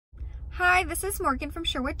Hi, this is Morgan from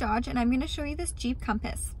Sherwood Dodge, and I'm going to show you this Jeep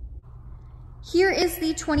Compass. Here is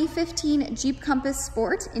the 2015 Jeep Compass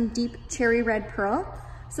Sport in deep cherry red pearl.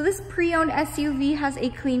 So this pre-owned SUV has a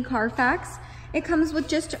clean Carfax. It comes with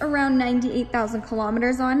just around 98,000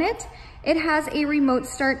 kilometers on it. It has a remote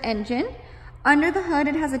start engine. Under the hood,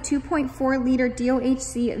 it has a 2.4 liter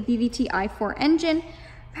DOHC VVT i4 engine,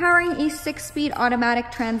 powering a 6-speed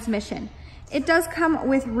automatic transmission. It does come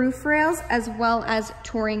with roof rails as well as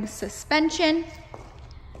touring suspension.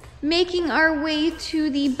 Making our way to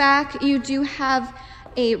the back, you do have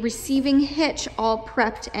a receiving hitch all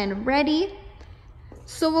prepped and ready.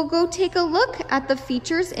 So we'll go take a look at the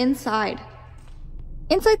features inside.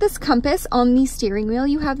 Inside this Compass, on the steering wheel,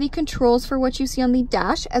 you have the controls for what you see on the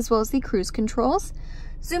dash as well as the cruise controls.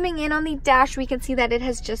 Zooming in on the dash, we can see that it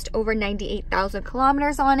has just over 98,000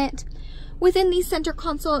 kilometers on it. Within the center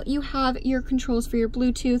console, you have your controls for your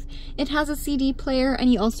Bluetooth. It has a CD player,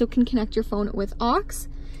 and you also can connect your phone with aux.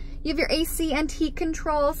 You have your AC and heat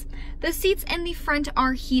controls. The seats in the front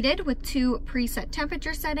are heated with 2 preset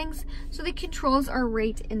temperature settings, so the controls are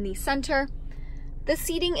right in the center. The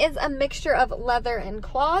seating is a mixture of leather and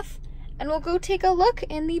cloth, and we'll go take a look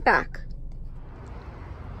in the back.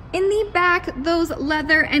 In the back, those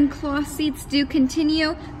leather and cloth seats do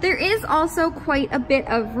continue. There is also quite a bit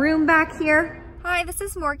of room back here. Hi, this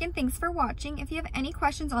is Morgan. Thanks for watching. If you have any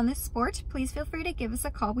questions on this Sport, please feel free to give us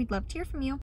a call. We'd love to hear from you.